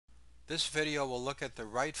This video will look at the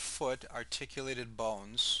right foot articulated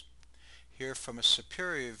bones, here from a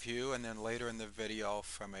superior view and then later in the video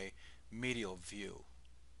from a medial view.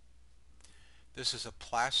 This is a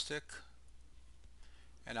plastic,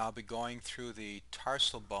 and I'll be going through the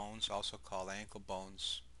tarsal bones, also called ankle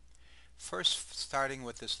bones. First, starting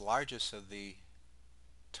with this largest of the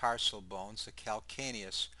tarsal bones, the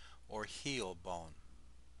calcaneus or heel bone.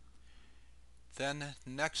 Then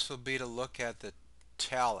next will be to look at the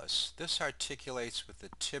talus. This articulates with the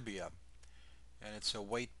tibia, and it's a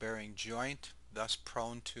weight-bearing joint, thus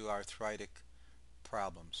prone to arthritic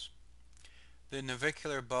problems. The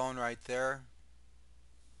navicular bone right there,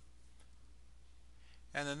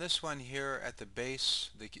 and then this one here at the base,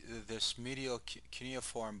 this medial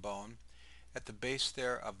cuneiform bone at the base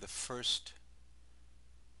there of the first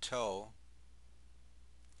toe,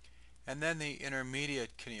 and then the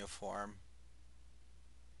intermediate cuneiform,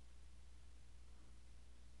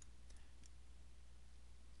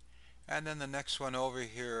 and then the next one over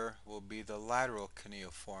here will be the lateral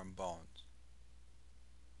cuneiform bones,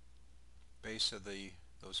 base of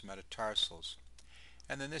those metatarsals.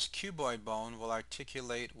 And then this cuboid bone will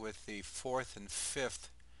articulate with the fourth and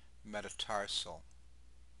fifth metatarsal.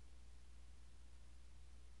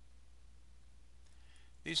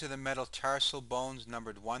 These are the metatarsal bones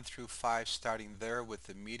numbered 1 through 5, starting there with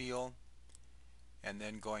the medial and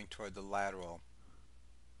then going toward the lateral.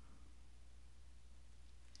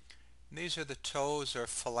 And these are the toes or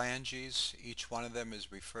phalanges. Each one of them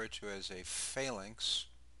is referred to as a phalanx.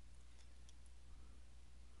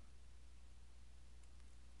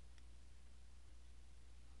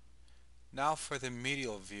 Now for the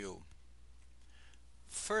medial view.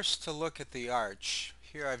 First, to look at the arch.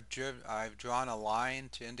 Here I've drawn a line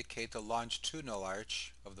to indicate the longitudinal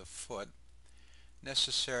arch of the foot,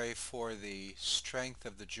 necessary for the strength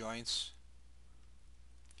of the joints.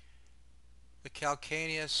 The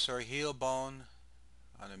calcaneus or heel bone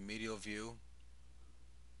on a medial view.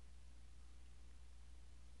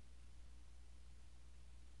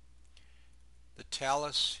 The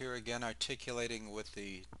talus here again articulating with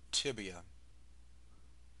the tibia.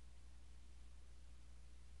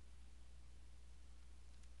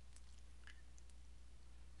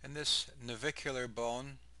 And this navicular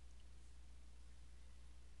bone,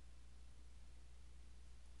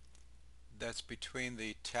 that's between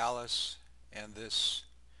the talus and this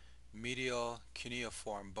medial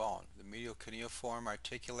cuneiform bone. The medial cuneiform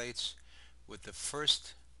articulates with the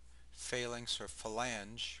first phalanx or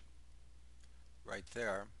phalange right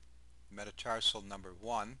there, metatarsal number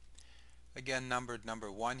 1. Again numbered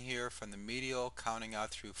number 1 here from the medial, counting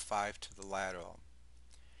out through 5 to the lateral.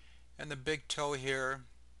 And the big toe here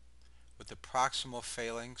with the proximal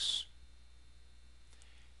phalanx.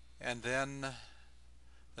 And then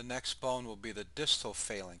the next bone will be the distal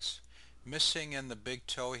phalanx. Missing in the big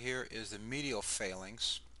toe here is the medial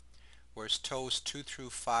phalanx, whereas toes 2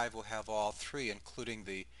 through 5 will have all three, including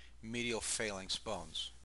the medial phalanx bones.